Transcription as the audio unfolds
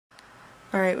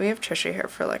Alright, we have Trisha here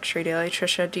for Luxury Daily.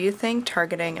 Trisha, do you think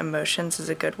targeting emotions is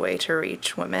a good way to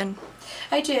reach women?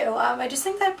 I do. I just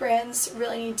think that brands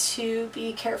really need to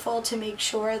be careful to make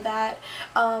sure that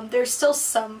there's still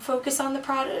some focus on the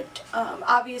product.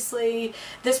 Obviously,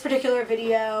 this particular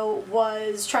video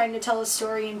was trying to tell a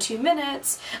story in 2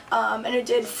 minutes, and it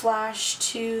did flash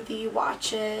to the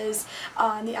watches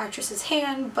on the actress's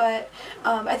hand, but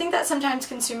I think that sometimes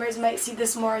consumers might see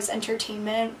this more as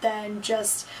entertainment than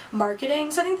just marketing.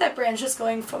 So I think that brands just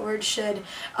going forward should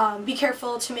be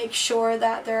careful to make sure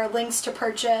that there are links to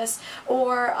purchase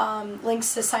or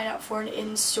links to sign up for an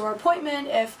in-store appointment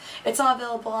if it's not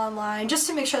available online, just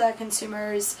to make sure that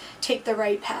consumers take the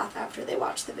right path after they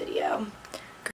watch the video.